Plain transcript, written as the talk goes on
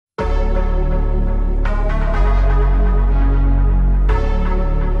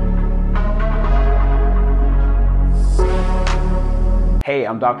Hey,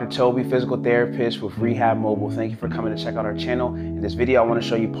 I'm Dr. Toby, physical therapist with Rehab Mobile. Thank you for coming to check out our channel. In this video, I want to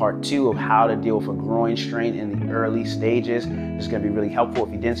show you part 2 of how to deal with a groin strain in the early stages. This is going to be really helpful.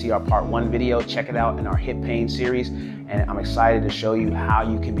 If you didn't see our part 1 video, check it out in our hip pain series. And I'm excited to show you how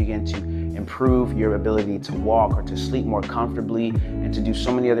you can begin to improve your ability to walk or to sleep more comfortably and to do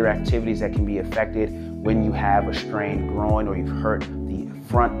so many other activities that can be affected when you have a strained groin or you've hurt the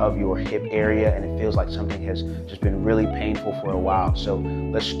front of your hip area and it feels like something has just been really painful for a while. So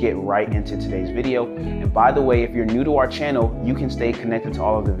let's get right into today's video. And by the way, if you're new to our channel, you can stay connected to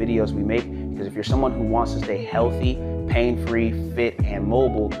all of the videos we make, because if you're someone who wants to stay healthy, pain-free, fit, and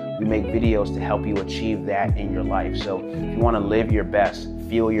mobile, we make videos to help you achieve that in your life. So if you want to live your best,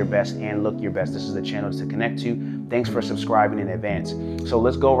 feel your best, and look your best, this is the channel to connect to. Thanks for subscribing in advance. So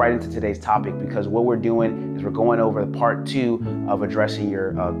let's go right into today's topic, because what we're doing is we're going over the part 2 of addressing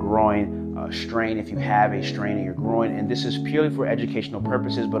your groin strain, if you have a strain in your groin. And this is purely for educational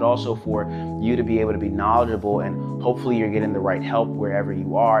purposes, but also for you to be able to be knowledgeable, and hopefully you're getting the right help wherever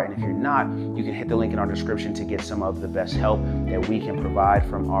you are. And if you're not, you can hit the link in our description to get some of the best help that we can provide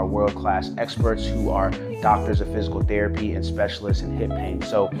from our world-class experts who are doctors of physical therapy and specialists in hip pain.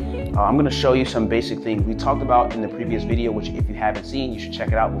 So I'm going to show you some basic things we talked about in the previous video, which if you haven't seen, you should check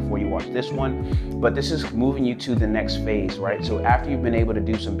it out before you watch this one. But this is moving you to the next phase, right? So after you've been able to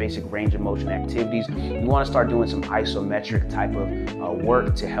do some basic range of motion activities, you want to start doing some isometric type of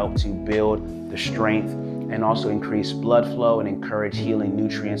work to help to build the strength and also increase blood flow and encourage healing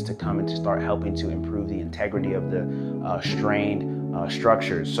nutrients to come and to start helping to improve the integrity of the strained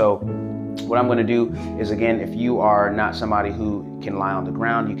structures. So what I'm going to do is, again, if you are not somebody who can lie on the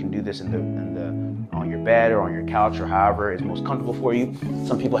ground, you can do this on your bed or on your couch or however is most comfortable for you.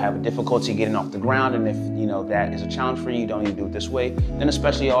 Some people have a difficulty getting off the ground, and if that is a challenge for you, don't need to do it this way. Then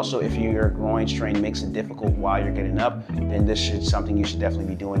especially also if your groin strain makes it difficult while you're getting up, then this is something you should definitely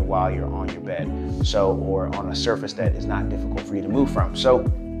be doing while you're on your bed, or on a surface that is not difficult for you to move from. So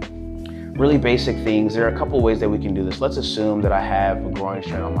really basic things. There are a couple ways that we can do this. Let's assume that I have a groin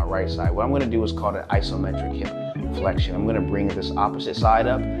strain on my right side. What I'm going to do is called an isometric hip flexion. I'm going to bring this opposite side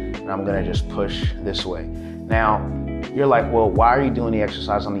up, and I'm going to just push this way. Now, you're like, well, why are you doing the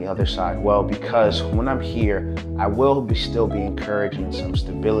exercise on the other side? Well, because when I'm here, I will still be encouraging some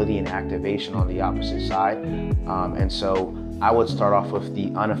stability and activation on the opposite side. And so I would start off with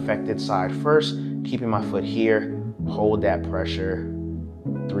the unaffected side first, keeping my foot here, hold that pressure,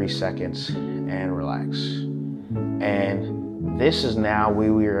 3 seconds, and relax. And this is now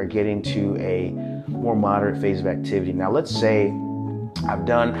where we are getting to a more moderate phase of activity. Now, let's say I've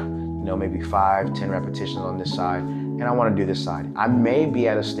done, maybe 5-10 repetitions on this side, and I want to do this side. I may be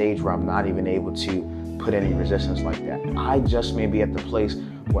at a stage where I'm not even able to put any resistance like that. I just may be at the place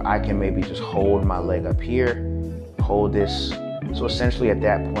where I can maybe just hold my leg up here, hold this. So essentially at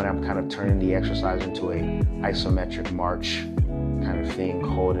that point, I'm kind of turning the exercise into a isometric march kind of thing,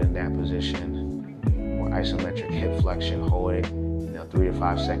 hold it in that position, or isometric hip flexion, hold it, 3 to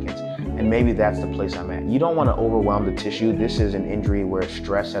 5 seconds. And maybe that's the place I'm at. You don't want to overwhelm the tissue. This is an injury where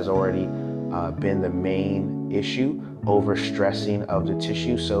stress has already been the main issue, overstressing of the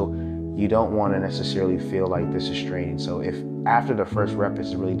tissue. So you don't want to necessarily feel like this is straining. So if after the first rep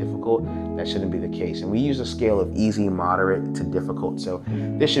is really difficult, that shouldn't be the case. And we use a scale of easy, moderate to difficult. So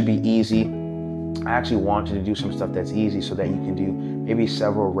this should be easy. I actually want you to do some stuff that's easy so that you can do maybe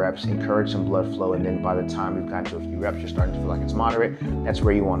several reps, encourage some blood flow, and then by the time we've got to a few reps, you're starting to feel like it's moderate. That's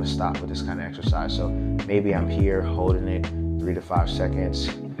where you want to stop with this kind of exercise. So maybe I'm here holding it 3 to 5 seconds,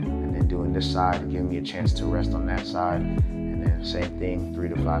 and then doing this side, giving me a chance to rest on that side, and then same thing, 3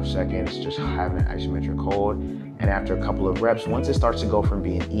 to 5 seconds, just having an isometric hold. And after a couple of reps, once it starts to go from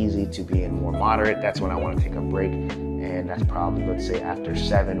being easy to being more moderate, that's when I want to take a break. And that's probably, let's say, after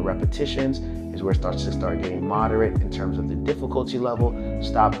 7 repetitions is where it starts to getting moderate in terms of the difficulty level.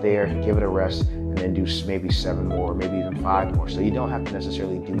 Stop there, give it a rest, and then do maybe 7 more, maybe even 5 more. So you don't have to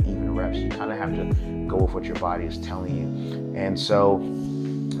necessarily do even reps. You kind of have to go with what your body is telling you. And so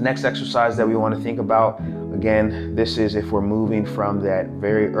next exercise that we want to think about, again, this is if we're moving from that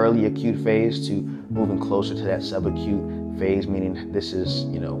very early acute phase to moving closer to that subacute phase, meaning this is,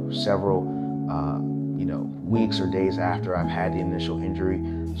 several weeks or days after I've had the initial injury.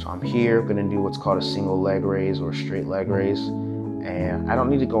 So I'm here, gonna do what's called a single leg raise or straight leg raise. And I don't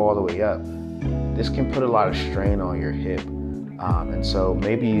need to go all the way up. This can put a lot of strain on your hip. And so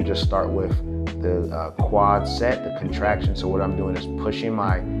maybe you just start with the quad set, the contraction. So what I'm doing is pushing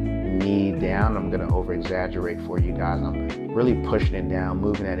my knee down. I'm gonna over exaggerate for you guys. I'm really pushing it down,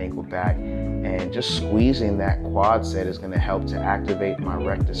 moving that ankle back, and just squeezing that quad set is gonna help to activate my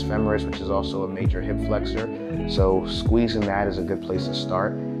rectus femoris, which is also a major hip flexor. So squeezing that is a good place to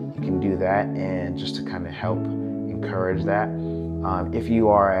start. You can do that, and just to kind of help encourage that. If you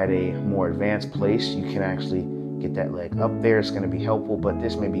are at a more advanced place, you can actually get that leg up there. It's gonna be helpful, but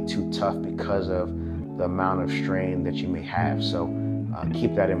this may be too tough because of the amount of strain that you may have. So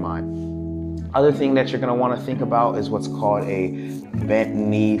keep that in mind. Other thing that you're gonna wanna think about is what's called a bent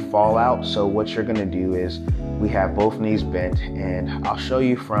knee fallout. So what you're gonna do is, we have both knees bent, and I'll show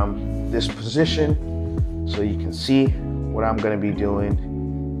you from this position so you can see what I'm gonna be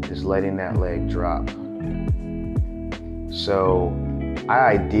doing is letting that leg drop. So I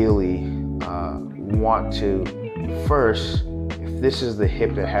ideally want to first, if this is the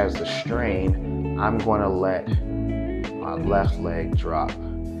hip that has the strain, I'm going to let my left leg drop.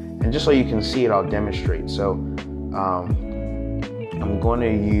 And just so you can see it, I'll demonstrate. So I'm going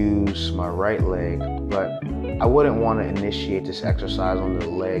to use my right leg, but I wouldn't want to initiate this exercise on the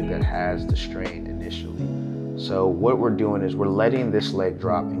leg that has the strain initially. So what we're doing is we're letting this leg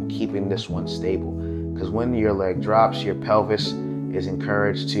drop and keeping this one stable. Because when your leg drops, your pelvis is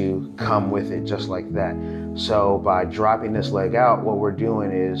encouraged to come with it just like that. So by dropping this leg out, what we're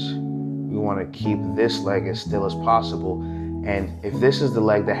doing is we want to keep this leg as still as possible. And if this is the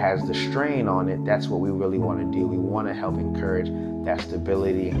leg that has the strain on it, that's what we really want to do. We want to help encourage that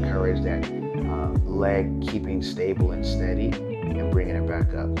stability, encourage that leg keeping stable and steady, and bringing it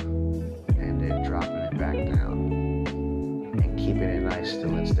back up, and then dropping it back down, and keeping it nice,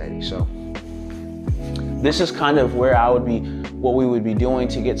 still and steady. So this is kind of where what we would be doing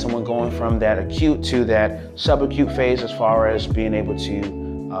to get someone going from that acute to that subacute phase, as far as being able to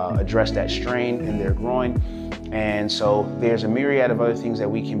address that strain in their groin. And so there's a myriad of other things that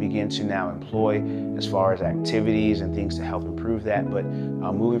we can begin to now employ as far as activities and things to help improve that. But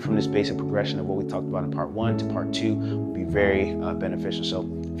moving from this basic progression of what we talked about in part 1 to part 2 would be very beneficial. So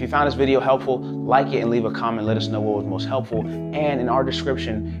if you found this video helpful, like it and leave a comment. Let us know what was most helpful. And in our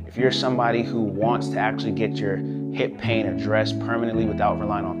description, if you're somebody who wants to actually get your hip pain addressed permanently without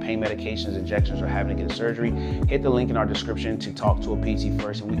relying on pain medications, injections, or having to get a surgery, hit the link in our description to talk to a PT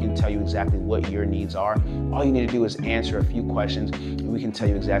first, and we can tell you exactly what your needs are. All you need to do is answer a few questions, and we can tell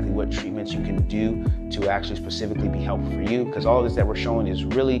you exactly what treatments you can do to actually specifically be helpful for you, because all of this that we're showing is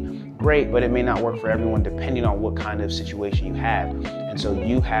really great, but it may not work for everyone depending on what kind of situation you have. And so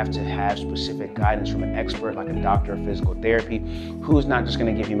you have to have specific guidance from an expert like a doctor of physical therapy, who's not just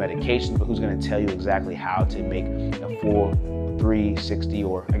going to give you medications, but who's going to tell you exactly how to make a full 360,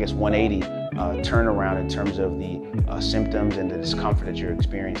 or I guess 180 turnaround in terms of the symptoms and the discomfort that you're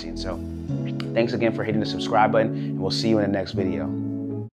experiencing. So thanks again for hitting the subscribe button, and we'll see you in the next video.